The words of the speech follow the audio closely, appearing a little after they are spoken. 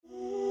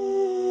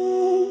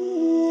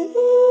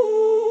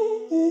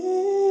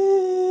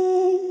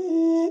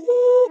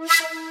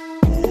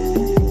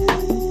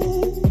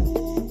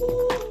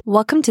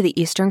Welcome to the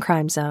Eastern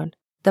Crime Zone,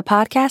 the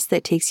podcast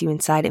that takes you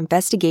inside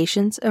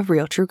investigations of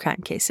real true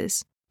crime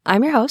cases.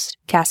 I'm your host,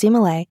 Cassie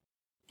Millay,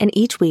 and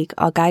each week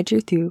I'll guide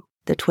you through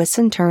the twists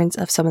and turns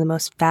of some of the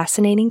most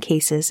fascinating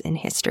cases in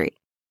history.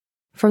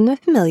 From the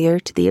familiar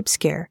to the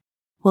obscure,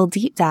 we'll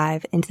deep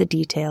dive into the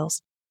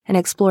details and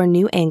explore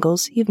new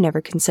angles you've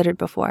never considered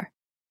before.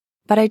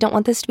 But I don't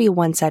want this to be a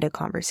one-sided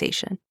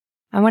conversation.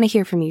 I want to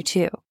hear from you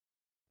too.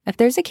 If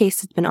there's a case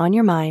that's been on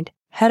your mind,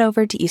 head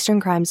over to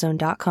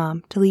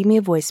easterncrimezone.com to leave me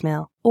a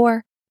voicemail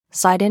or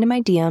slide into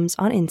my DMs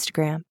on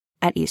Instagram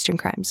at Eastern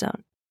Crime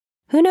Zone.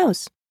 Who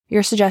knows?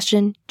 Your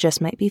suggestion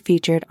just might be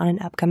featured on an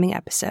upcoming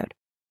episode.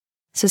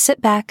 So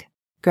sit back,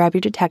 grab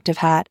your detective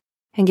hat,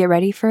 and get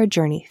ready for a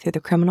journey through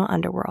the criminal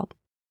underworld.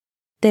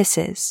 This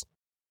is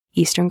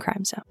Eastern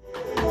Crime Zone.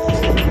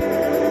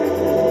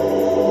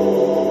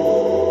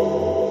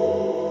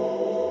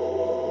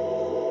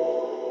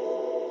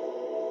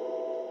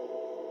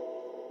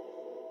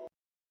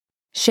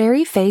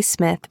 Shari Faye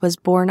Smith was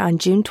born on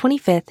June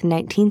 25,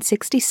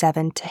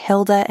 1967 to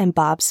Hilda and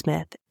Bob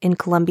Smith in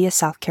Columbia,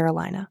 South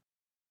Carolina.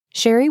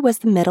 Shari was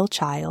the middle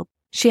child.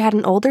 She had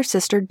an older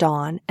sister,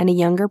 Dawn, and a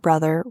younger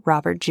brother,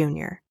 Robert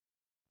Jr.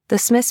 The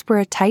Smiths were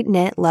a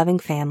tight-knit, loving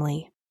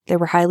family. They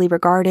were highly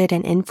regarded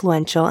and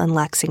influential in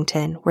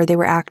Lexington, where they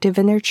were active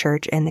in their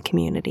church and the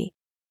community.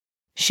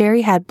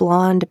 Shari had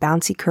blonde,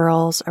 bouncy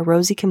curls, a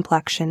rosy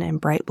complexion, and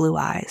bright blue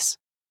eyes.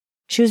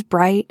 She was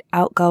bright,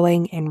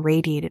 outgoing, and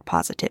radiated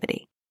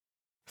positivity.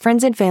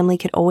 Friends and family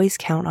could always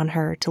count on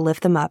her to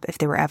lift them up if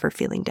they were ever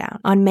feeling down.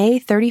 On May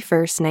 31,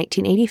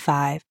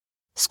 1985,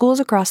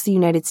 schools across the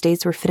United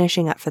States were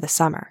finishing up for the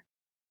summer.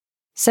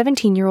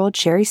 17-year-old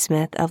Shari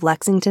Smith of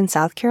Lexington,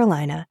 South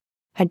Carolina,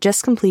 had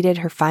just completed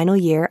her final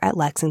year at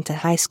Lexington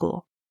High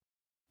School.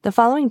 The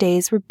following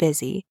days were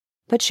busy,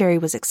 but Shari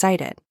was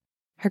excited.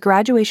 Her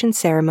graduation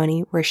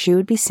ceremony, where she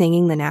would be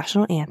singing the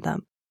national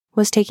anthem,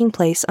 was taking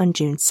place on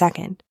June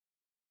 2nd.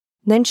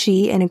 Then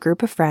she and a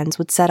group of friends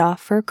would set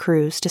off for a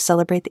cruise to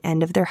celebrate the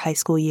end of their high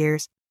school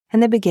years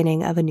and the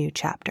beginning of a new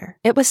chapter.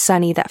 It was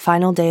sunny that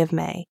final day of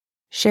May.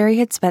 Shari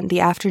had spent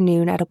the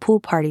afternoon at a pool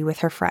party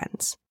with her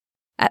friends.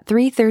 At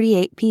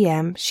 3:38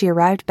 p.m., she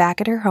arrived back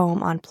at her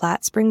home on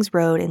Platte Springs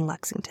Road in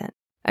Lexington.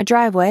 A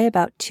driveway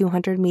about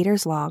 200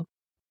 meters long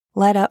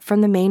led up from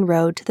the main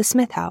road to the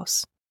Smith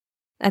house.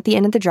 At the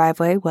end of the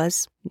driveway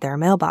was their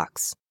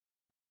mailbox.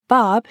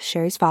 Bob,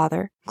 Shari's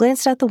father,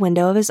 glanced out the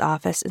window of his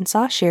office and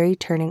saw Shari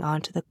turning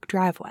onto the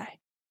driveway.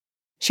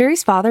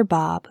 Shari's father,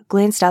 Bob,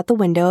 glanced out the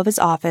window of his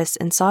office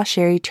and saw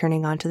Shari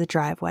turning onto the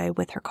driveway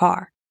with her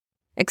car.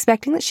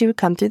 Expecting that she would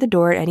come through the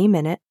door at any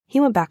minute, he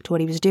went back to what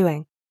he was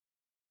doing.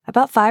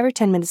 About 5 or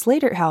 10 minutes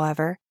later,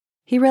 however,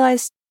 he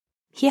realized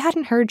he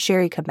hadn't heard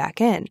Shari come back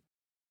in.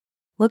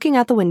 Looking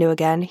out the window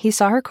again, he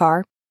saw her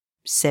car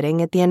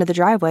sitting at the end of the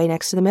driveway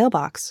next to the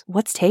mailbox.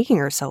 What's taking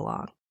her so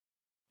long?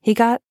 He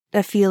got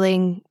a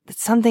feeling that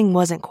something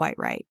wasn't quite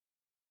right.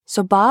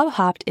 So Bob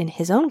hopped in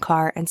his own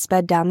car and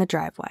sped down the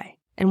driveway.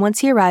 And once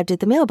he arrived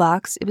at the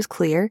mailbox, it was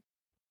clear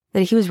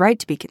that he was right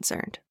to be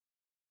concerned.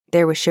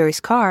 There was Shari's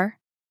car,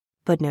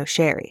 but no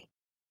Shari.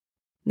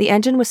 The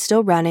engine was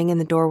still running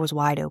and the door was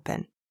wide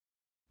open.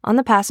 On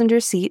the passenger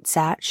seat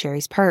sat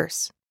Shari's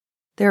purse.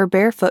 There were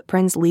bare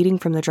footprints leading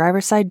from the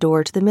driver's side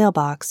door to the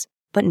mailbox,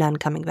 but none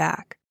coming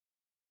back.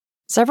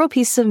 Several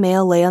pieces of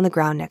mail lay on the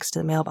ground next to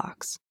the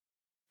mailbox.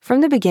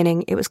 From the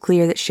beginning, it was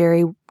clear that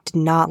Shari did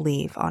not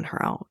leave on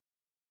her own.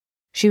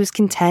 She was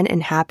content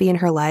and happy in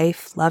her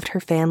life, loved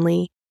her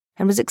family,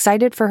 and was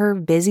excited for her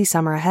busy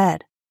summer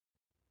ahead.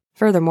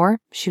 Furthermore,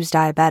 she was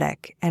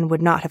diabetic and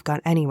would not have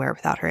gone anywhere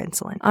without her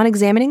insulin. On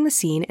examining the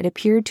scene, it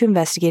appeared to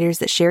investigators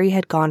that Shari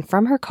had gone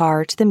from her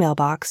car to the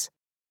mailbox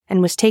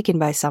and was taken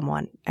by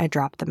someone and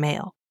dropped the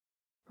mail.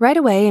 Right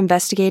away,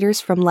 investigators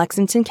from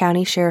Lexington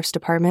County Sheriff's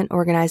Department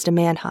organized a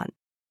manhunt.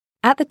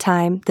 At the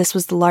time, this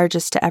was the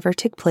largest to ever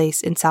take place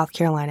in South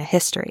Carolina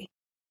history.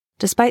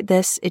 Despite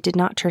this, it did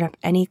not turn up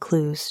any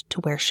clues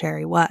to where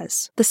Shari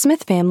was. The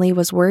Smith family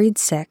was worried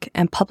sick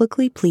and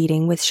publicly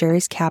pleading with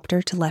Shari's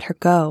captor to let her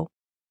go.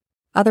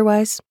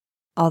 Otherwise,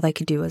 all they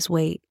could do was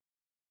wait.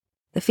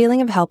 The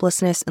feeling of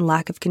helplessness and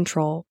lack of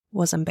control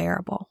was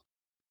unbearable.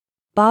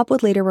 Bob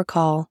would later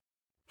recall,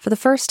 "For the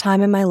first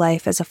time in my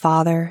life as a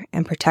father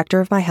and protector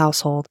of my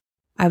household,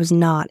 I was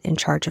not in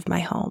charge of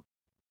my home."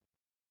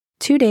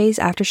 2 days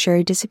after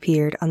Shari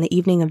disappeared on the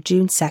evening of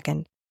June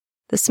 2nd,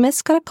 the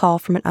Smiths got a call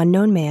from an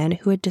unknown man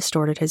who had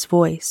distorted his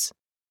voice.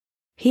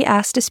 He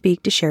asked to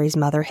speak to Shari's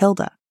mother,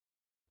 Hilda.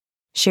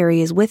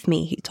 "Shari is with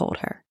me," he told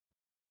her.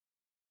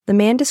 The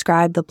man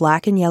described the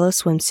black and yellow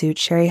swimsuit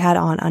Shari had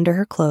on under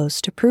her clothes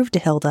to prove to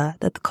Hilda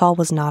that the call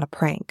was not a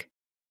prank.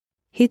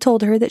 He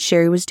told her that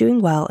Shari was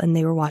doing well and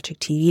they were watching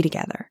TV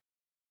together.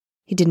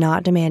 He did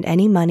not demand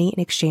any money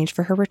in exchange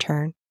for her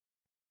return,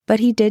 but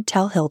he did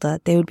tell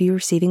Hilda they would be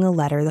receiving a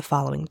letter the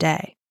following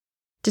day.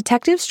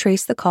 Detectives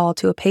traced the call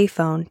to a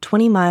payphone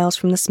 20 miles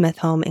from the Smith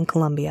home in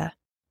Columbia,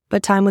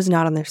 but time was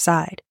not on their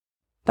side.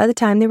 By the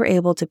time they were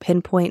able to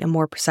pinpoint a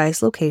more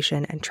precise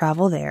location and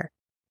travel there,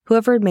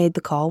 whoever had made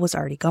the call was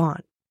already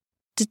gone.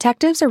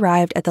 Detectives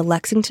arrived at the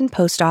Lexington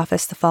post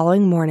office the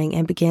following morning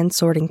and began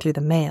sorting through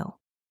the mail.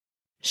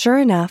 Sure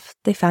enough,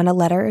 they found a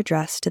letter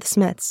addressed to the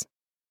Smiths.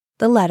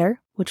 The letter,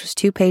 which was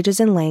 2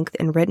 pages in length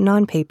and written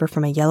on paper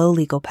from a yellow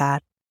legal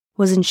pad,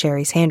 was in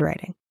Shari's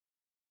handwriting.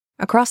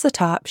 Across the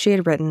top, she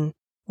had written,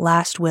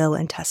 "Last Will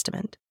and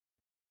Testament."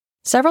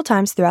 Several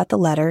times throughout the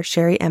letter,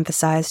 Shari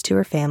emphasized to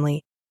her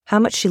family how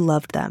much she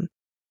loved them.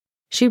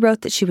 She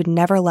wrote that she would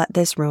never let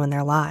this ruin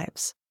their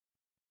lives.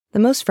 The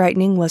most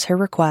frightening was her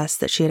request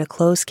that she had a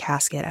closed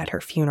casket at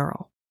her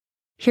funeral.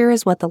 Here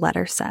is what the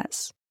letter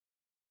says.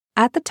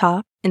 At the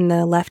top, in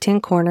the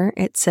left-hand corner,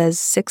 it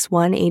says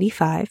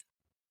 6/1/85,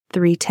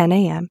 3:10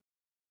 a.m.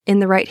 In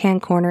the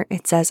right-hand corner,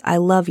 it says, "I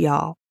love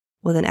y'all,"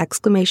 with an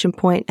exclamation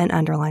point and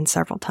underlined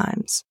several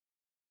times.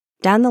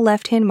 Down the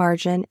left-hand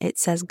margin, it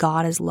says,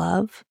 "God is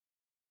love."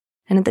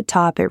 And at the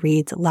top, it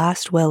reads,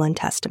 "Last Will and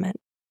Testament."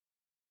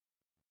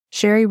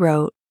 Shari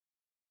wrote,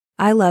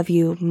 "I love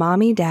you,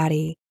 Mommy,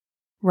 Daddy,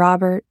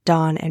 Robert,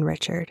 Don, and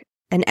Richard,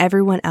 and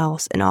everyone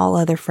else and all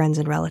other friends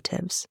and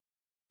relatives.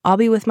 I'll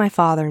be with my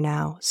father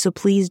now, so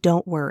please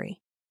don't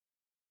worry.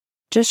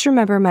 Just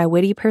remember my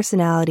witty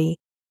personality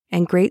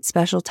and great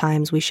special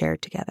times we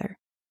shared together.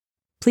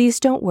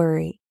 Please don't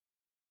worry.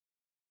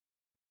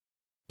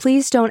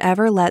 Please don't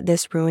ever let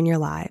this ruin your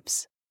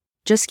lives.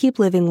 Just keep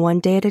living one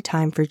day at a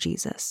time for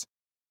Jesus.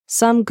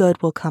 Some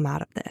good will come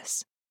out of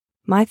this.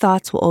 My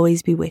thoughts will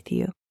always be with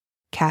you."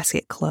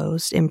 Casket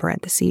closed, in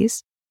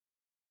parentheses.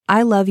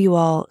 "I love you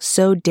all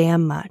so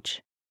damn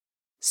much.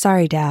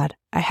 Sorry, Dad,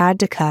 I had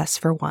to cuss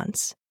for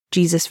once.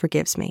 Jesus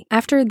forgives me."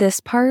 After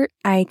this part,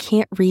 I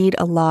can't read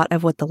a lot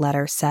of what the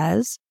letter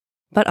says,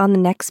 but on the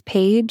next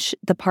page,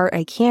 the part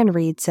I can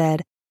read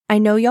said, "I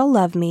know y'all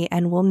love me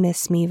and will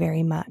miss me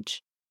very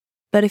much.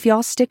 But if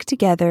y'all stick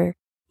together,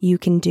 you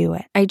can do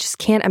it." I just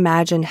can't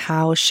imagine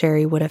how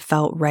Shari would have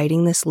felt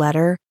writing this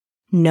letter,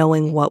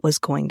 knowing what was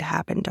going to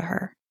happen to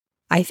her.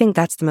 I think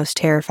that's the most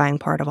terrifying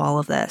part of all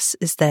of this,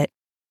 is that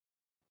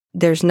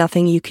there's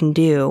nothing you can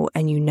do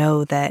and you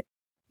know that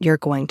you're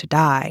going to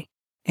die.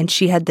 And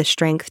she had the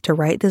strength to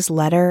write this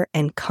letter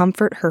and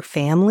comfort her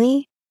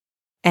family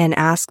and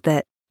ask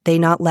that they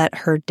not let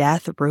her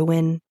death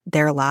ruin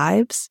their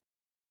lives.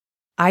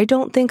 I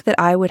don't think that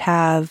I would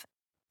have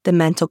the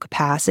mental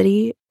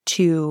capacity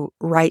to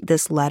write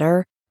this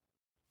letter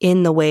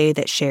in the way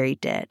that Shari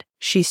did.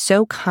 She's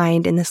so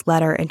kind in this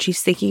letter, and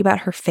she's thinking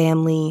about her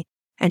family,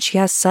 and she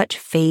has such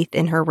faith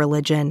in her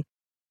religion.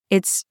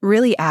 It's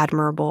really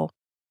admirable.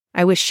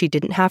 I wish she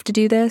didn't have to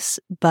do this,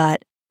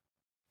 but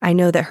I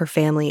know that her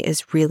family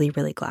is really,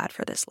 really glad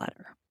for this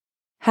letter.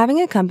 Having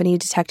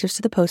accompanied detectives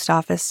to the post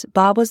office,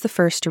 Bob was the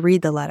first to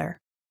read the letter.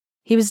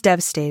 He was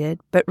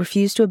devastated, but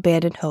refused to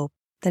abandon hope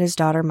that his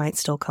daughter might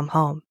still come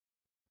home.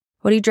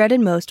 What he dreaded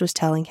most was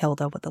telling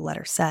Hilda what the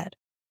letter said.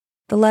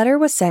 The letter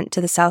was sent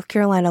to the South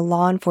Carolina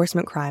Law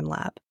Enforcement Crime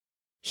Lab.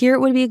 Here it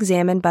would be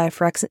examined by a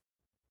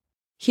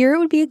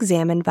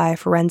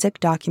forensic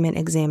document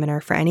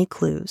examiner for any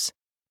clues.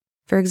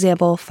 For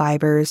example,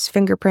 fibers,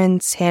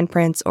 fingerprints,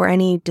 handprints, or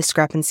any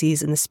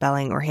discrepancies in the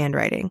spelling or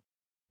handwriting.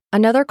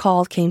 Another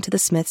call came to the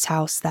Smiths'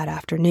 house that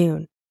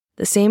afternoon.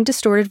 The same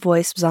distorted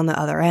voice was on the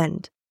other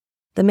end.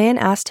 The man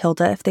asked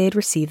Hilda if they had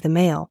received the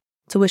mail,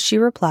 to which she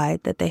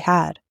replied that they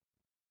had.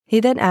 He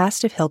then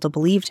asked if Hilda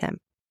believed him.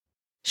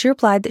 She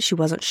replied that she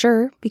wasn't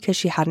sure because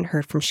she hadn't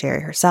heard from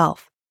Shari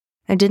herself,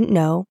 and didn't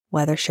know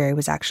whether Shari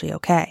was actually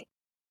okay.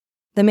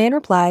 The man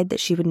replied that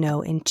she would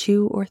know in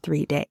 2 or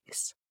 3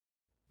 days.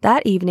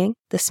 That evening,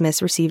 the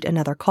Smiths received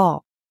another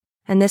call,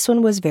 and this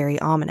one was very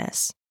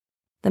ominous.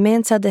 The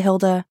man said to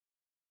Hilda,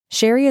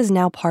 "Shari is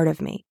now part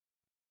of me.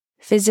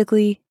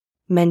 Physically,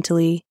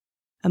 mentally,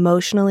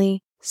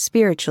 emotionally,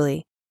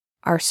 spiritually,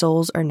 our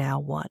souls are now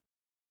one."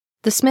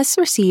 The Smiths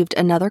received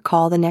another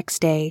call the next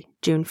day,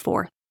 June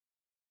 4th.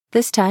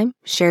 This time,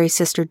 Shari's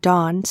sister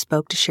Dawn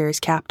spoke to Shari's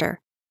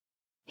captor.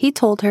 He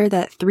told her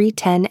that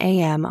 3:10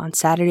 a.m. on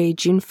Saturday,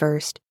 June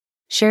 1st,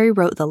 Shari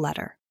wrote the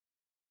letter.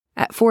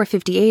 At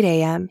 4:58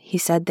 a.m., he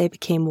said they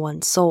became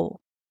one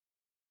soul.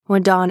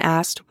 When Dawn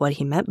asked what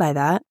he meant by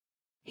that,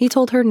 he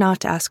told her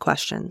not to ask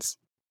questions.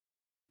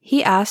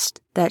 He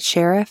asked that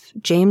Sheriff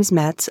James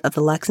Metz of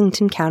the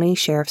Lexington County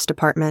Sheriff's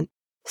Department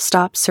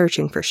stop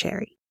searching for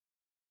Shari.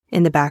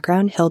 In the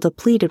background, Hilda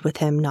pleaded with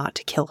him not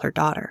to kill her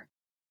daughter.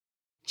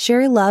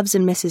 "Shari loves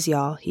and misses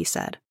y'all," he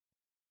said.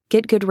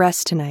 "Get good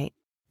rest tonight.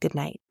 Good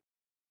night."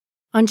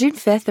 On June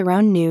 5th,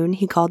 around noon,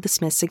 he called the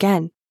Smiths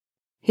again.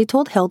 He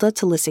told Hilda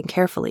to listen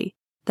carefully,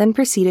 then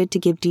proceeded to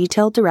give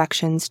detailed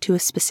directions to a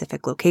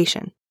specific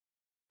location.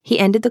 He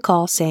ended the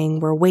call saying,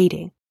 "We're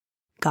waiting.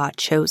 God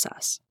chose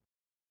us."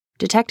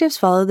 Detectives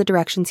followed the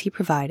directions he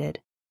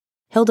provided.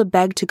 Hilda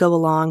begged to go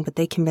along, but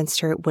they convinced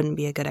her it wouldn't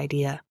be a good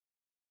idea.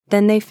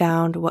 Then they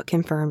found what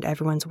confirmed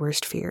everyone's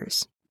worst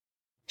fears.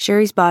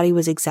 Shari's body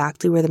was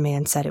exactly where the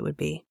man said it would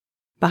be,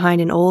 behind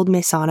an old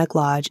Masonic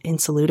lodge in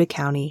Saluda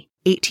County,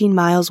 18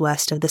 miles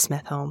west of the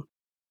Smith home.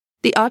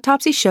 The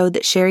autopsy showed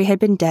that Shari had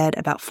been dead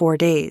about 4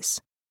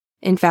 days.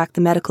 In fact,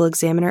 the medical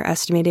examiner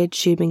estimated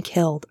she had been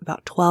killed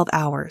about 12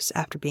 hours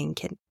after being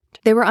kidnapped.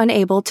 They were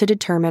unable to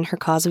determine her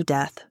cause of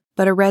death,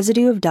 but a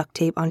residue of duct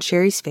tape on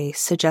Shari's face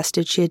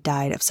suggested she had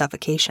died of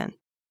suffocation.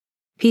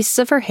 Pieces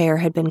of her hair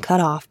had been cut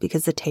off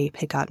because the tape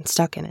had gotten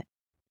stuck in it.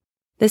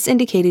 This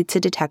indicated to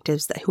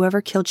detectives that whoever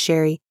killed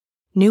Shari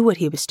knew what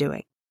he was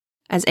doing,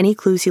 as any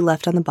clues he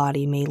left on the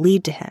body may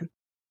lead to him.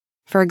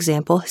 For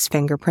example, his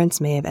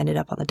fingerprints may have ended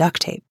up on the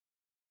duct tape.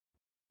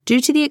 Due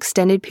to the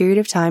extended period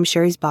of time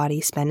Shari's body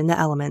spent in the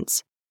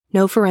elements,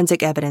 no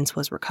forensic evidence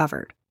was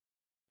recovered.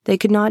 They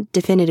could not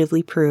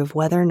definitively prove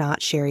whether or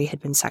not Shari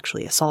had been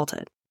sexually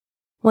assaulted.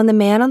 When the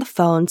man on the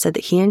phone said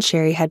that he and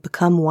Shari had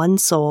become one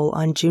soul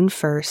on June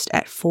 1st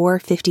at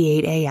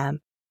 4:58 a.m.,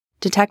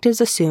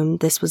 detectives assumed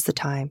this was the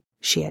time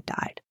she had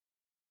died.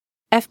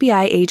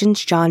 FBI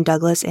agents John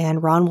Douglas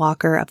and Ron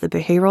Walker of the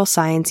Behavioral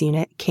Science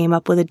Unit came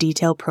up with a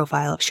detailed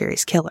profile of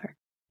Shari's killer.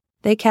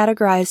 They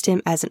categorized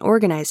him as an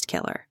organized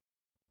killer.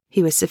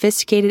 He was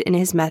sophisticated in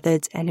his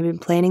methods and had been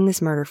planning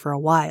this murder for a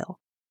while.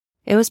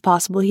 It was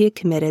possible he had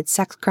committed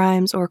sex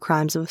crimes or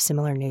crimes of a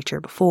similar nature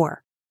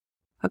before.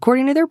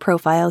 According to their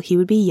profile, he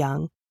would be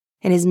young,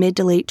 in his mid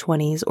to late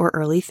 20s or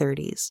early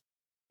 30s,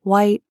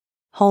 white,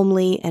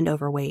 homely, and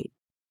overweight.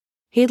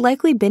 He had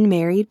likely been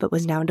married but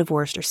was now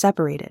divorced or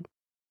separated.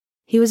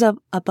 He was of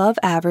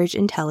above-average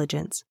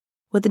intelligence,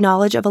 with the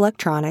knowledge of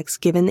electronics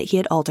given that he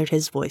had altered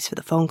his voice for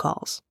the phone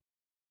calls.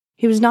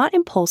 He was not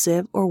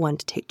impulsive or one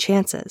to take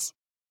chances.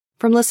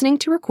 From listening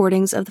to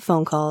recordings of the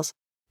phone calls,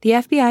 the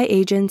FBI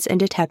agents and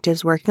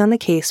detectives working on the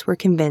case were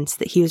convinced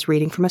that he was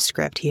reading from a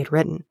script he had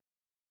written.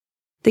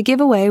 The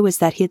giveaway was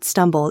that he had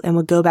stumbled and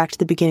would go back to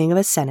the beginning of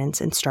a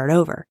sentence and start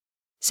over,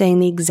 saying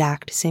the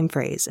exact same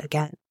phrase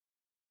again.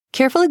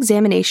 Careful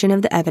examination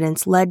of the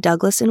evidence led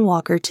Douglas and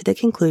Walker to the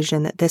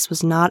conclusion that this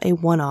was not a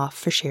one-off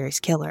for Shari's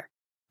killer,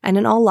 and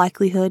in all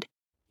likelihood,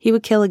 he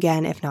would kill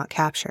again if not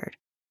captured.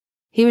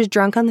 He was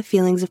drunk on the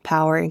feelings of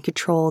power and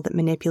control that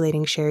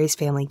manipulating Shari's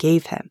family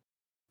gave him.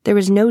 There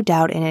was no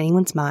doubt in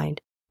anyone's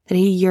mind that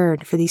he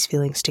yearned for these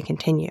feelings to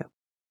continue.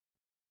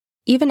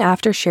 Even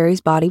after Shari's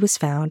body was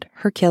found,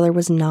 her killer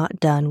was not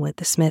done with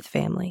the Smith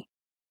family.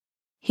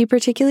 He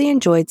particularly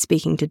enjoyed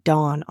speaking to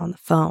Dawn on the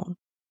phone.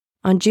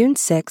 On June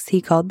 6th,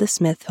 he called the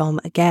Smith home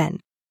again.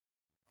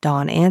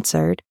 Dawn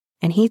answered,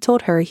 and he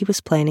told her he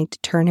was planning to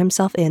turn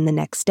himself in the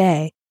next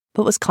day,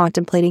 but was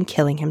contemplating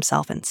killing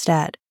himself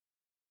instead.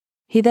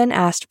 He then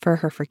asked for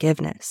her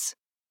forgiveness.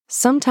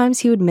 Sometimes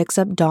he would mix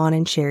up Dawn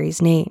and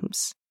Shari's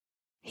names.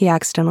 He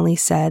accidentally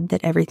said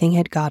that everything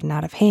had gotten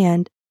out of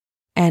hand,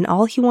 and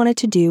all he wanted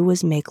to do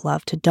was make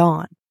love to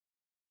Dawn.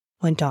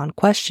 When Dawn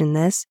questioned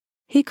this,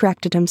 he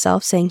corrected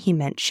himself, saying he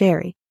meant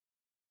Shari.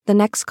 The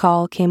next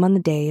call came on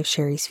the day of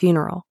Shari's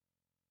funeral.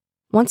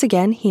 Once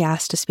again, he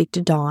asked to speak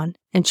to Dawn,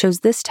 and chose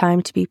this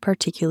time to be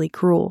particularly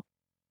cruel.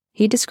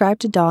 He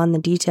described to Dawn the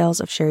details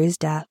of Shari's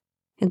death,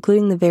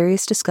 including the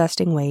various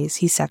disgusting ways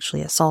he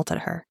sexually assaulted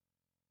her.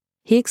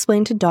 He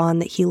explained to Dawn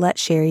that he let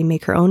Shari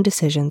make her own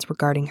decisions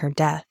regarding her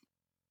death,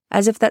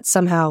 as if that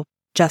somehow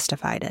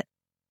justified it.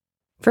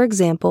 For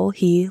example,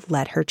 he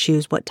let her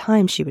choose what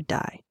time she would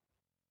die.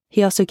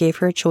 He also gave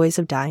her a choice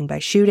of dying by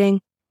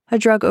shooting, a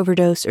drug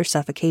overdose, or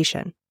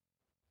suffocation.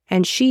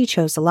 And she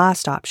chose the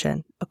last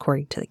option,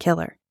 according to the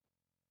killer.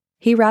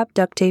 He wrapped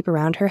duct tape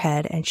around her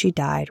head and she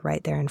died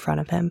right there in front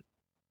of him.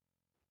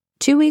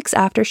 2 weeks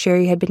after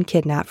Shari had been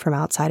kidnapped from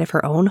outside of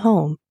her own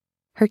home,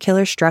 her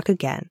killer struck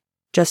again,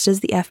 just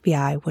as the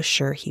FBI was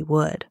sure he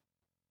would.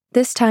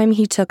 This time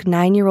he took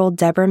 9-year-old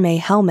Debra Mae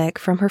Helmick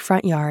from her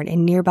front yard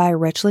in nearby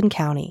Richland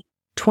County,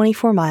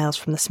 24 miles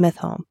from the Smith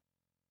home.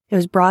 It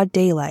was broad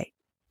daylight,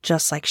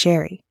 just like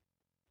Shari.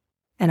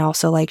 And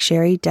also like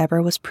Shari,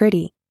 Debra was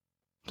pretty,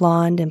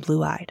 blonde and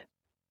blue-eyed.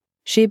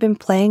 She had been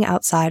playing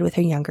outside with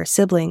her younger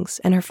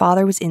siblings, and her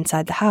father was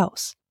inside the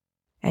house.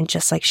 And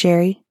just like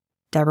Shari,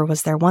 Debra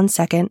was there 1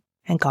 second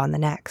and gone the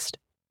next.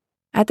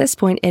 At this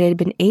point, it had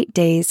been 8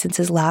 days since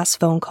his last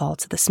phone call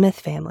to the Smith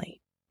family.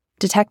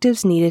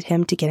 Detectives needed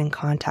him to get in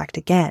contact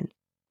again.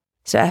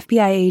 So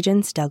FBI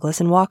agents Douglas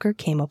and Walker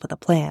came up with a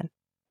plan.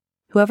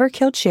 Whoever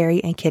killed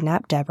Shari and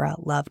kidnapped Debra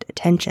loved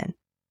attention.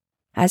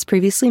 As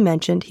previously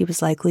mentioned, he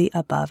was likely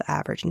above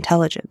average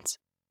intelligence.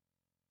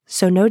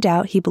 So no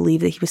doubt he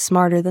believed that he was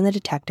smarter than the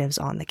detectives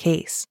on the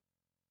case.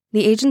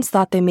 The agents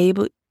thought they may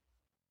be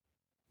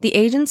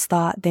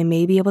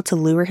able to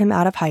lure him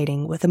out of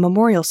hiding with a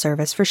memorial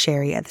service for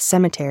Shari at the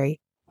cemetery,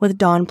 with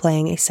Dawn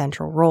playing a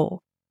central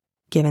role,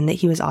 given that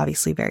he was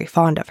obviously very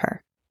fond of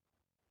her.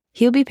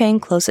 He'll be paying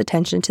close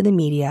attention to the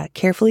media,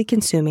 carefully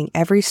consuming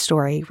every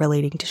story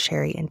relating to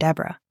Shari and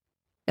Debra.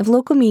 If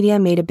local media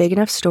made a big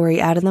enough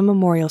story out of the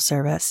memorial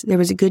service, there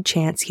was a good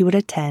chance he would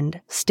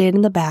attend, stand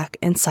in the back,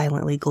 and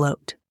silently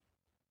gloat.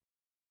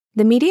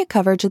 The media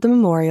coverage of the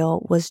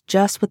memorial was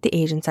just what the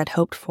agents had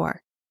hoped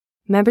for.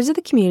 Members of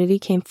the community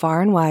came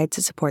far and wide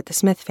to support the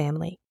Smith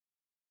family.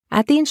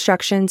 At the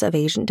instructions of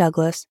Agent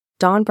Douglas,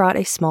 Dawn brought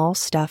a small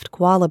stuffed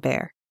koala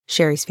bear,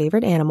 Shari's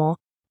favorite animal,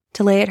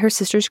 to lay at her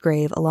sister's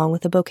grave along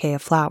with a bouquet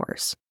of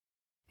flowers.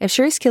 If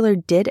Shari's killer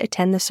did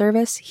attend the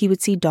service, he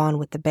would see Dawn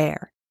with the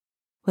bear.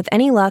 With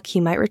any luck, he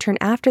might return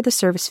after the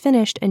service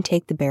finished and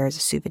take the bear as a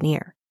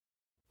souvenir.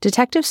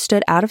 Detectives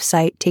stood out of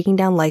sight, taking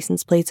down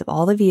license plates of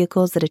all the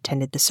vehicles that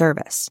attended the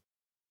service.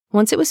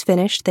 Once it was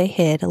finished, they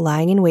hid,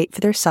 lying in wait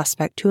for their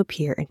suspect to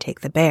appear and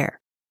take the bear.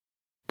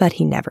 But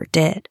he never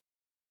did.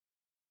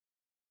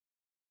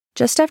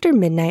 Just after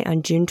midnight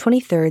on June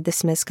 23rd, the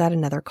Smiths got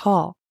another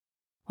call.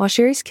 While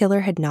Shari's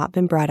killer had not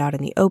been brought out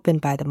in the open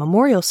by the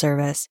memorial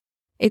service,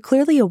 it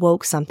clearly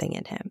awoke something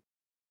in him.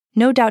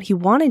 No doubt he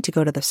wanted to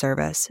go to the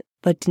service,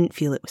 but didn't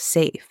feel it was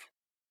safe.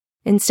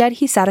 Instead,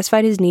 he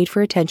satisfied his need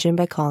for attention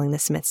by calling the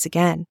Smiths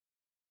again.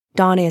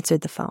 Dawn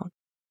answered the phone.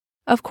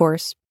 Of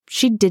course,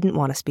 she didn't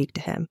want to speak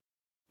to him,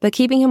 but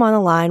keeping him on the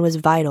line was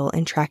vital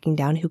in tracking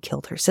down who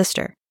killed her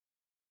sister.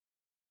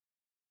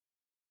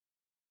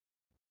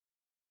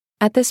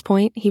 At this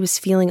point, he was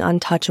feeling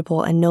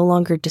untouchable and no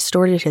longer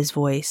distorted his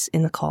voice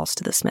in the calls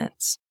to the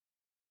Smiths.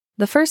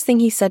 The first thing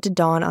he said to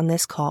Dawn on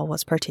this call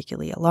was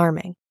particularly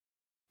alarming.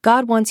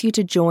 God wants you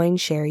to join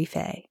Shari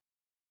Faye.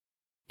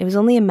 It was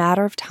only a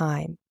matter of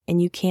time,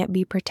 and you can't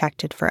be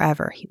protected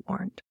forever, he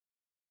warned.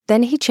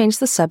 Then he changed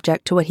the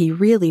subject to what he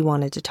really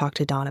wanted to talk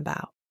to Dawn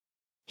about.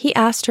 He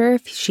asked her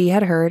if she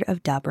had heard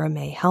of Debra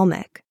May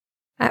Helmick.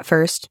 At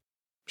first,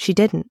 she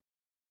didn't.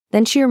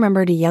 Then she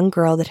remembered a young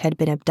girl that had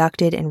been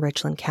abducted in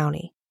Richland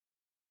County.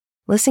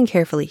 Listen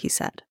carefully, he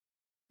said.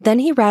 Then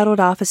he rattled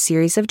off a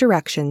series of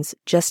directions,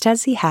 just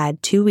as he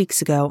had 2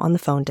 weeks ago on the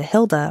phone to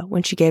Hilda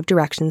when she gave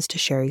directions to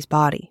Shari's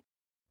body.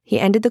 He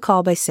ended the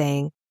call by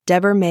saying,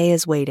 Debra May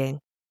is waiting.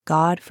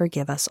 God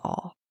forgive us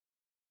all.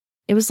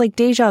 It was like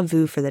deja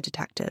vu for the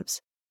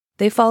detectives.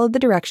 They followed the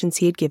directions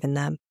he had given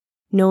them,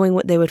 knowing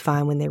what they would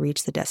find when they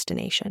reached the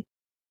destination.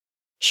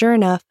 Sure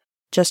enough,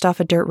 just off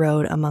a dirt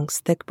road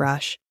amongst thick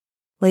brush,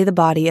 lay the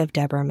body of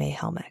Debra May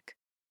Helmick.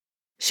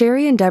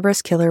 Shari and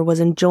Debra's killer was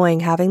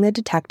enjoying having the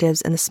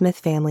detectives and the Smith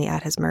family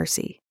at his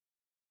mercy.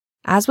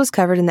 As was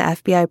covered in the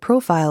FBI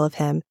profile of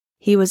him,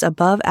 he was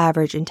above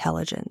average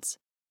intelligence.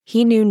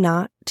 He knew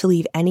not to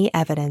leave any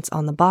evidence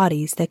on the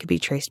bodies that could be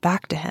traced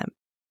back to him.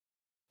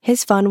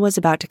 His fun was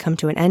about to come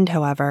to an end,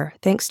 however,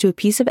 thanks to a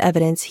piece of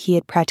evidence he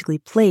had practically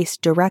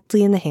placed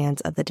directly in the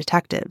hands of the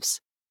detectives: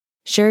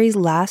 Shari's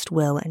last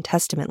will and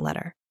testament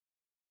letter.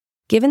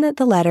 Given that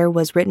the letter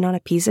was written on a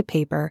piece of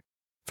paper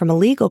from a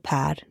legal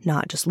pad,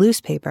 not just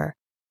loose paper,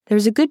 there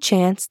was a good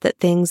chance that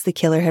things the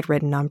killer had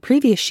written on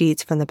previous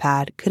sheets from the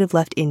pad could have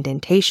left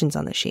indentations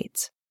on the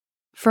sheets.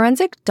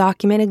 Forensic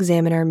document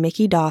examiner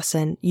Mickey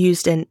Dawson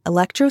used an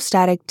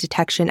electrostatic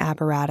detection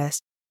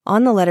apparatus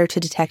on the letter to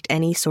detect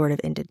any sort of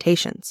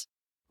indentations.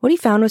 What he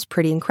found was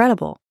pretty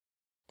incredible.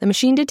 The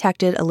machine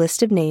detected a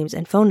list of names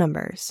and phone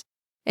numbers.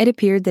 It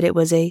appeared that it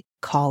was a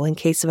call in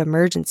case of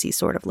emergency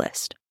sort of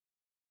list.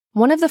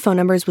 One of the phone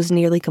numbers was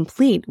nearly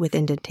complete with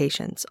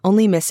indentations,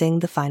 only missing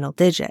the final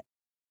digit.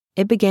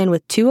 It began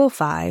with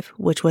 205,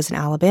 which was an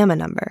Alabama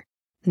number.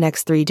 The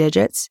next 3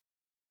 digits,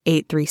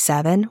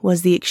 837,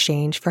 was the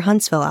exchange for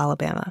Huntsville,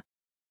 Alabama.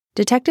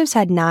 Detectives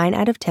had 9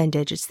 out of 10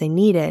 digits they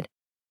needed,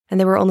 and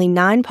there were only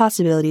 9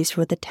 possibilities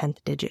for what the 10th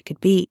digit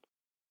could be.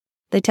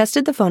 They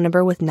tested the phone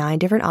number with 9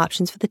 different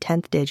options for the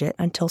 10th digit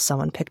until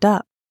someone picked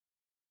up.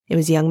 It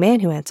was a young man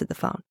who answered the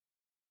phone.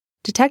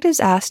 Detectives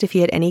asked if he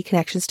had any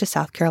connections to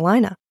South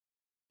Carolina.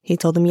 He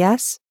told them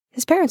yes,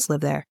 his parents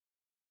lived there.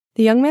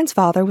 The young man's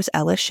father was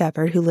Ellis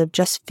Shepard, who lived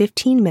just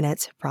 15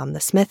 minutes from the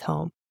Smith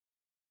home.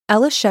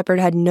 Ellis Shepard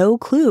had no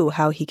clue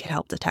how he could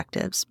help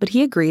detectives, but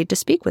he agreed to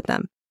speak with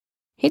them.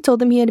 He told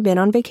them he had been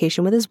on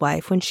vacation with his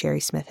wife when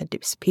Shari Smith had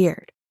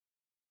disappeared.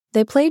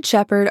 They played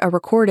Shepard a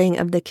recording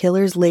of the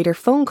killer's later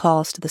phone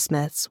calls to the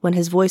Smiths when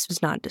his voice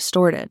was not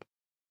distorted.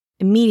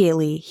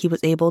 Immediately, he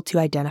was able to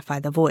identify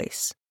the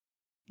voice.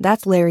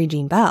 That's Larry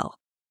Gene Bell.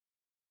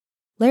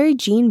 Larry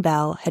Gene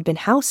Bell had been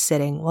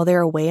house-sitting while they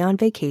were away on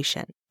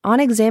vacation. On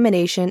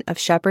examination of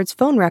Shepard's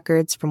phone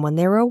records from when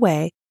they were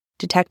away,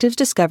 detectives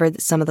discovered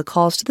that some of the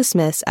calls to the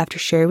Smiths after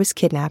Shari was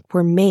kidnapped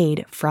were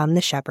made from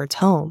the Shepard's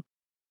home.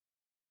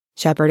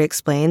 Shepard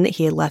explained that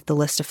he had left the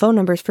list of phone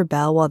numbers for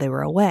Bell while they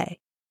were away.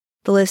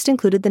 The list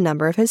included the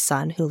number of his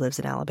son, who lives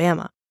in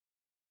Alabama.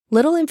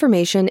 Little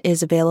information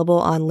is available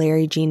on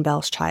Larry Gene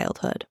Bell's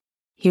childhood.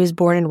 He was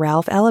born in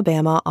Ralph,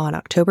 Alabama on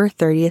October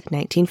 30th,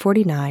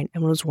 1949,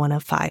 and was one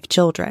of 5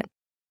 children.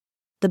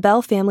 The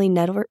Bell family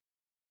never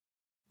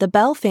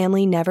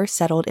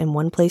settled in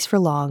one place for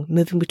long,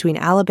 moving between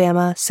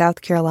Alabama,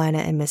 South Carolina,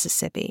 and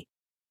Mississippi.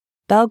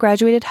 Bell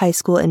graduated high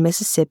school in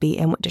Mississippi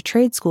and went to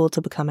trade school to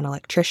become an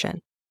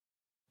electrician.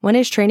 When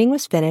his training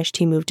was finished,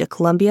 he moved to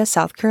Columbia,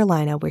 South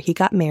Carolina, where he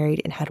got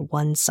married and had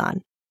 1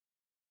 son.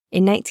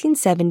 In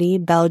 1970,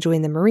 Bell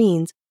joined the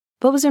Marines,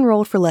 but was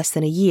enrolled for less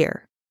than a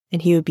year,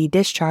 and he would be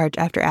discharged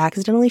after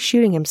accidentally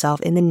shooting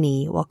himself in the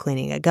knee while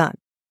cleaning a gun.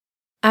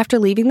 After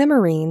leaving the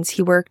Marines,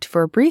 he worked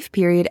for a brief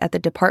period at the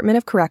Department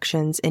of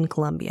Corrections in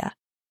Columbia.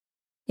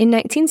 In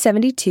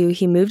 1972,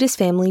 he moved his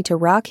family to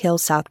Rock Hill,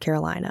 South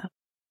Carolina.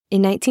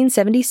 In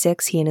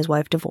 1976, he and his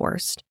wife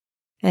divorced,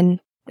 and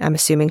I'm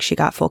assuming she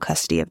got full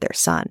custody of their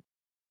son.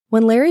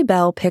 When Larry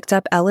Bell picked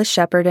up Ellis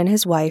Shepard and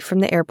his wife from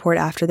the airport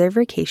after their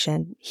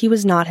vacation, he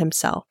was not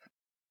himself.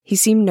 He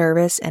seemed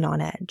nervous and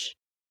on edge.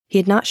 He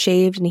had not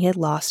shaved and he had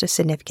lost a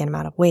significant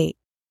amount of weight.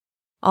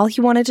 All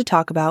he wanted to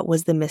talk about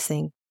was the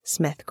missing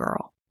Smith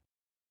girl.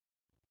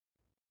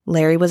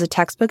 Larry was a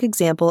textbook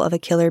example of a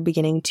killer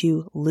beginning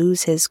to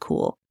lose his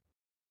cool.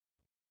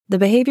 The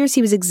behaviors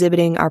he was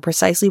exhibiting are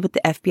precisely what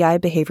the FBI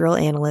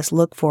behavioral analysts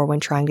look for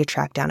when trying to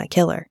track down a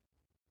killer.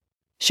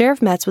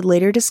 Sheriff Metz would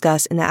later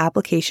discuss the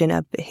application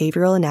of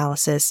behavioral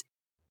analysis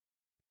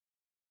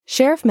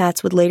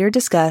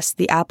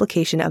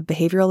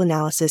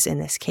in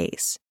this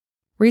case.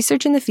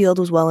 Research in the field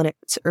was well in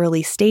its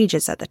early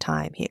stages at the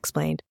time, he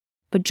explained,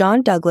 but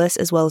John Douglas,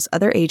 as well as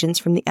other agents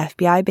from the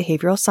FBI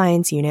Behavioral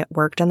Science Unit,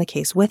 worked on the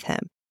case with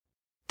him.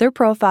 Their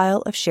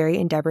profile of Shari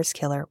and Debra's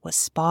killer was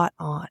spot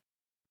on.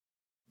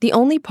 The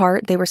only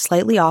part they were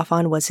slightly off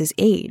on was his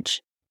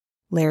age.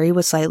 Larry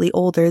was slightly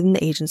older than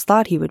the agents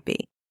thought he would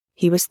be.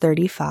 He was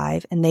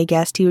 35, and they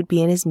guessed he would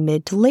be in his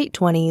mid to late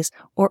 20s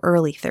or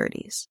early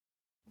 30s.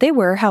 They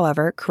were,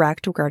 however,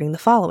 correct regarding the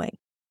following.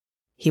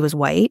 He was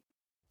white,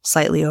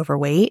 slightly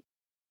overweight,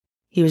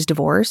 he was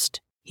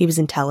divorced, he was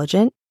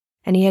intelligent,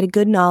 and he had a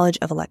good knowledge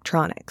of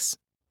electronics.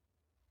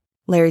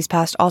 Larry's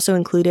past also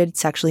included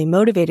sexually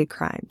motivated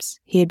crimes.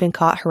 He had been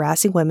caught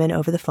harassing women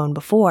over the phone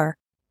before,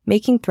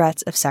 making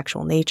threats of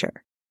sexual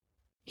nature.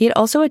 He had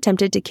also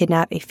attempted to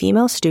kidnap a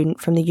female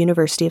student from the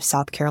University of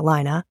South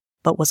Carolina,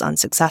 but was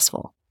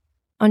unsuccessful.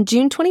 On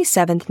June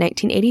 27,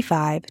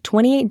 1985,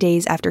 28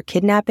 days after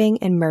kidnapping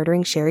and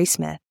murdering Shari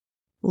Smith,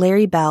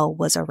 Larry Bell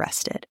was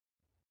arrested.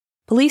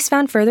 Police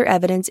found further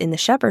evidence in the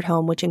Shepard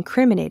home which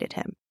incriminated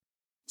him.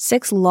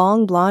 6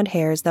 long blonde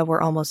hairs that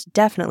were almost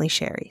definitely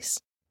Shari's.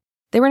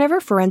 They were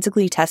never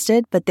forensically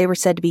tested, but they were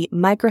said to be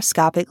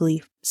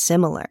microscopically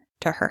similar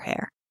to her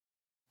hair.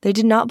 They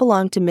did not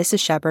belong to Mrs.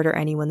 Shepard or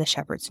anyone the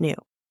Shepards knew.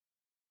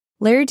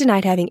 Larry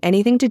denied having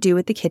anything to do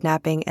with the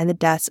kidnapping and the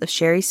deaths of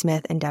Shari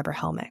Smith and Debra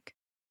Helmick.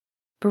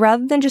 But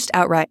rather than just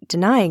outright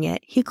denying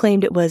it, he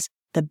claimed it was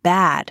the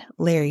bad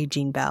Larry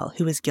Gene Bell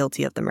who was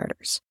guilty of the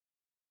murders.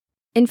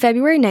 In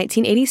February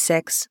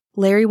 1986,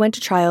 Larry went to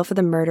trial for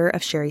the murder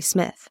of Shari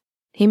Smith.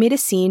 He made a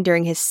scene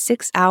during his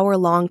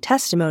 6-hour-long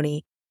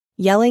testimony,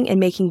 yelling and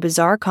making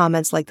bizarre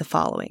comments like the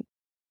following: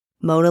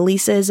 "Mona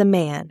Lisa is a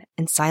man,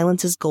 and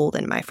silence is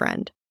golden, my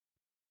friend."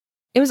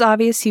 It was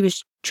obvious he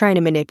was trying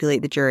to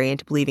manipulate the jury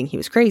into believing he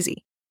was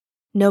crazy.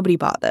 Nobody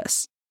bought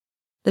this.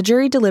 The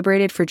jury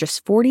deliberated for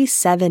just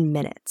 47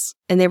 minutes,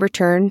 and they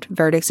returned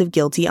verdicts of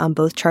guilty on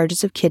both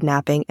charges of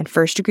kidnapping and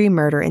first-degree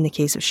murder in the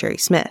case of Shari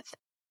Smith,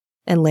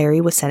 and Larry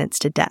was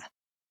sentenced to death.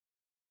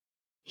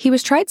 He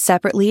was tried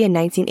separately in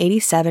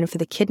 1987 for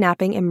the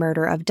kidnapping and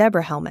murder of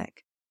Debra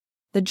Helmick.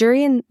 The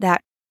jury in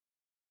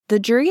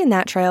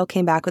that trial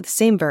came back with the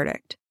same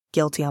verdict,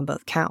 guilty on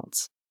both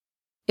counts.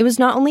 It was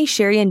not only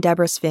Shari and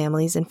Debra's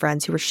families and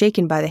friends who were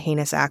shaken by the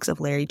heinous acts of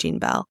Larry Gene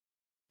Bell.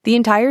 The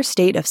entire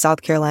state of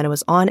South Carolina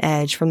was on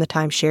edge from the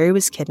time Shari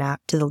was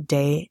kidnapped to the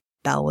day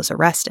Bell was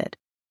arrested.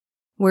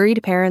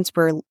 Worried parents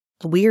were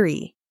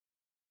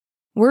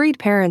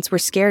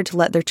scared to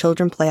let their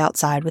children play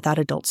outside without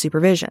adult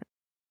supervision.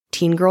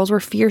 Teen girls were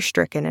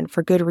fear-stricken, and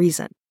for good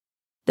reason.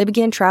 They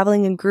began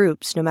traveling in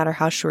groups, no matter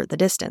how short the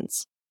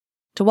distance.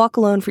 To walk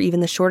alone for even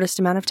the shortest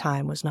amount of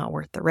time was not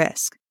worth the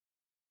risk.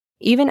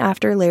 Even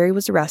after Larry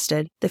was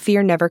arrested, the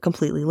fear never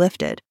completely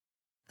lifted.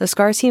 The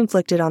scars he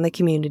inflicted on the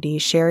community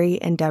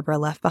Shari and Debra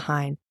left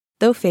behind,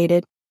 though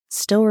faded,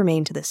 still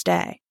remain to this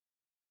day.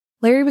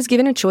 Larry was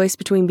given a choice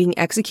between being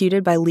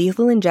executed by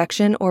lethal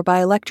injection or by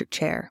electric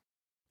chair,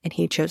 and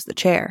he chose the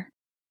chair.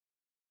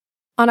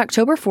 On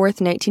October 4th,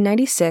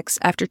 1996,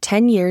 after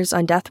 10 years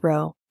on death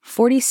row,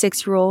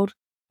 46-year-old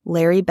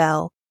Larry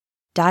Bell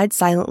died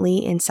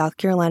silently in South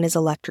Carolina's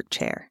electric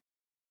chair.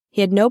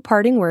 He had no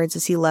parting words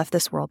as he left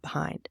this world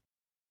behind.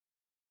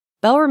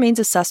 Bell remains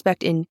a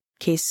suspect in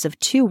cases of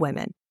 2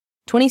 women,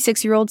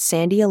 26-year-old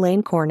Sandy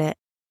Elaine Cornett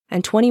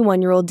and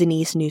 21-year-old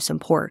Denise Newsom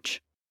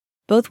Porch.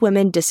 Both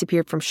women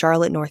disappeared from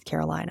Charlotte, North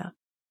Carolina.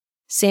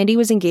 Sandy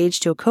was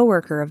engaged to a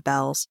coworker of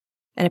Bell's,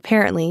 and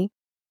apparently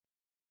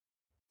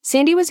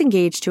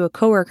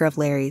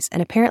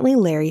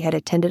Larry had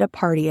attended a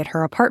party at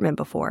her apartment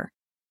before.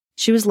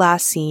 She was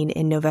last seen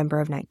in November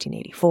of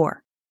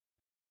 1984.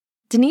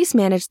 Denise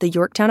managed the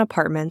Yorktown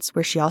Apartments,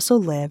 where she also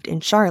lived, in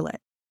Charlotte.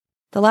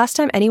 The last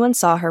time anyone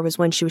saw her was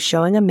when she was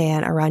showing a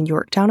man around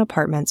Yorktown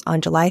Apartments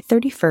on July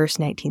 31st,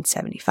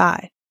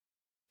 1975.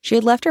 She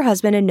had left her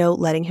husband a note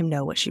letting him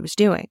know what she was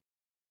doing.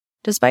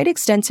 Despite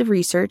extensive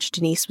research,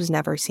 Denise was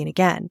never seen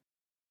again.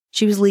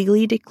 She was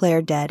legally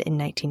declared dead in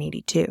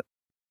 1982.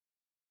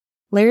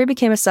 Larry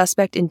became a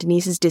suspect in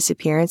Denise's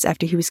disappearance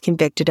after he was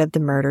convicted of the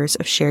murders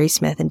of Shari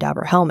Smith and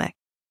Debra Helmick.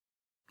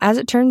 As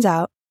it turns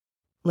out,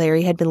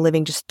 Larry had been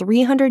living just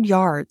 300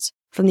 yards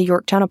from the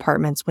Yorktown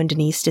Apartments when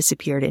Denise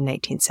disappeared in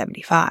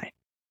 1975.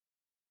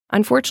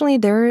 Unfortunately,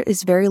 there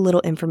is very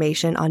little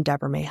information on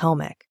Debra Mae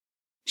Helmick.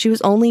 She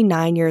was only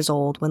 9 years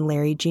old when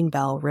Larry Gene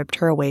Bell ripped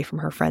her away from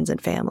her friends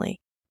and family.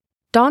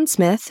 Dawn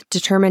Smith,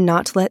 determined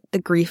not to let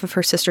the grief of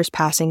her sister's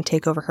passing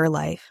take over her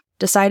life,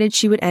 decided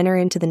she would enter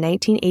into the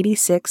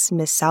 1986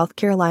 Miss South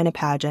Carolina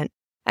pageant,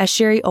 as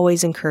Shari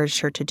always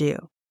encouraged her to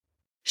do.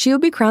 She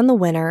would be crowned the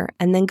winner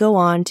and then go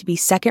on to be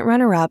second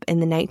runner-up in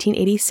the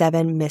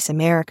 1987 Miss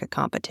America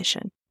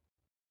competition.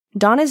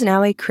 Dawn is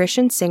now a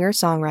Christian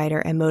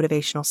singer-songwriter and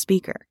motivational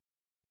speaker.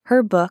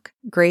 Her book,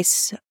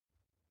 Grace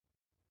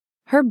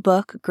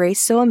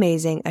So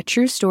Amazing, A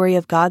True Story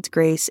of God's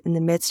Grace in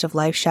the Midst of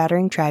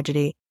Life-Shattering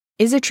Tragedy,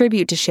 is a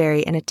tribute to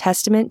Shari and a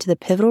testament to the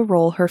pivotal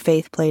role her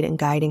faith played in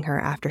guiding her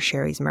after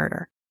Shari's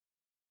murder.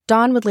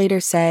 Dawn would later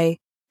say,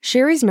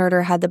 "Shari's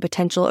murder had the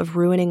potential of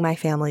ruining my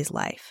family's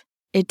life.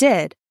 It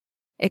did.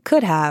 It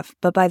could have,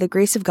 but by the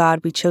grace of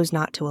God, we chose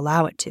not to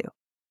allow it to.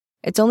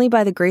 It's only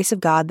by the grace of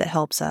God that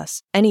helps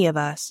us, any of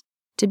us,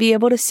 to be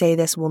able to say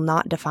this will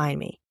not define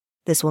me.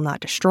 This will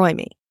not destroy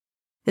me.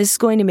 This is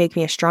going to make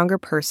me a stronger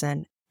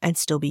person and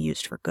still be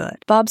used for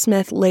good." Bob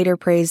Smith later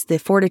praised the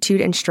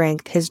fortitude and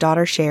strength his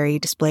daughter Shari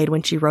displayed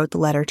when she wrote the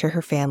letter to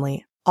her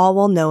family, all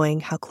while knowing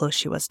how close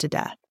she was to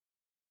death.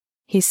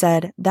 He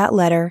said, "That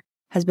letter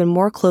has been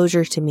more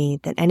closure to me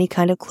than any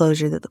kind of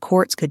closure that the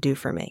courts could do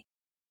for me.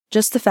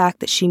 Just the fact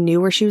that she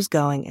knew where she was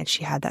going and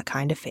she had that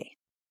kind of faith."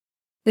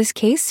 This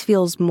case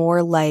feels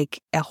more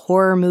like a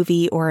horror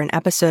movie or an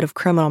episode of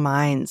Criminal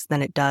Minds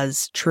than it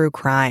does true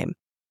crime.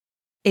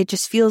 It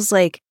just feels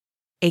like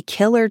a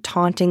killer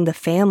taunting the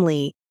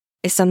family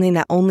is something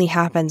that only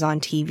happens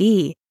on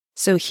TV.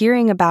 So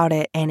hearing about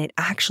it and it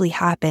actually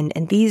happened,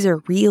 and these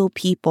are real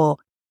people,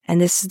 and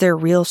this is their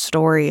real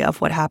story of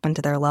what happened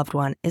to their loved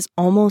one, is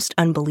almost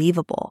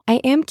unbelievable.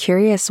 I am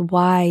curious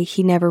why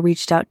he never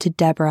reached out to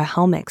Debra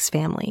Helmick's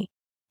family.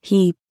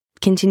 He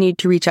continued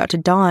to reach out to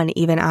Dawn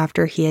even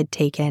after he had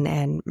taken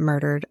and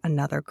murdered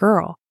another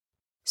girl.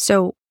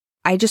 So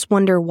I just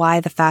wonder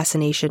why the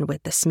fascination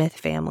with the Smith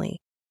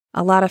family.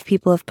 A lot of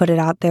people have put it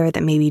out there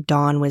that maybe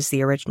Dawn was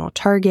the original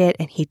target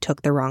and he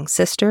took the wrong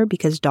sister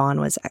because Dawn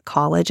was at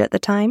college at the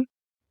time,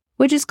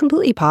 which is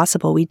completely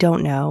possible. We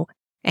don't know.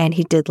 And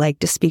he did like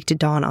to speak to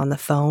Dawn on the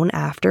phone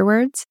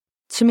afterwards.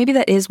 So maybe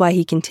that is why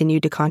he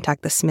continued to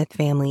contact the Smith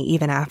family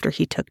even after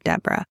he took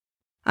Debra.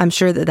 I'm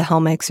sure that the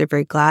Helmicks are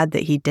very glad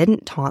that he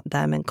didn't taunt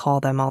them and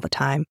call them all the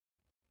time.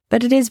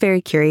 But it is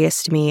very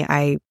curious to me.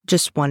 I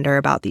just wonder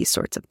about these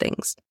sorts of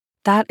things.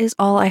 That is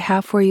all I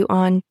have for you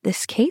on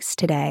this case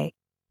today.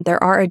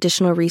 There are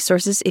additional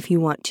resources if you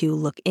want to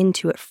look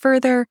into it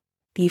further.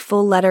 The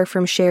full letter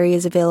from Shari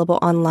is available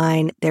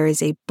online. There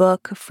is a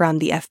book from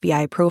the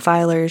FBI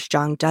profilers,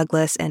 John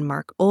Douglas and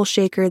Mark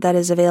Olshaker, that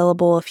is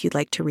available if you'd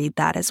like to read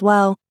that as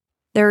well.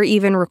 There are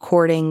even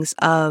recordings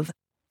of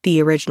the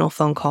original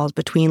phone calls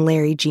between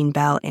Larry, Jean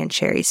Bell, and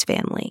Shari's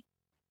family.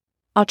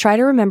 I'll try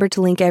to remember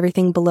to link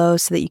everything below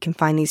so that you can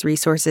find these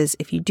resources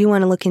if you do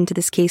want to look into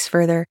this case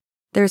further.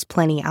 There's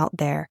plenty out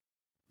there.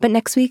 But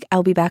next week,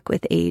 I'll be back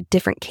with a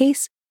different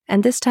case.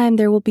 And this time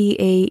there will be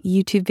a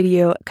YouTube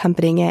video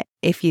accompanying it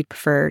if you'd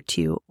prefer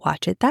to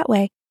watch it that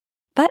way.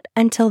 But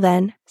until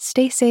then,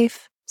 stay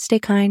safe, stay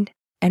kind,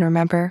 and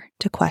remember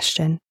to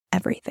question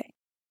everything.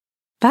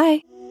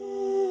 Bye.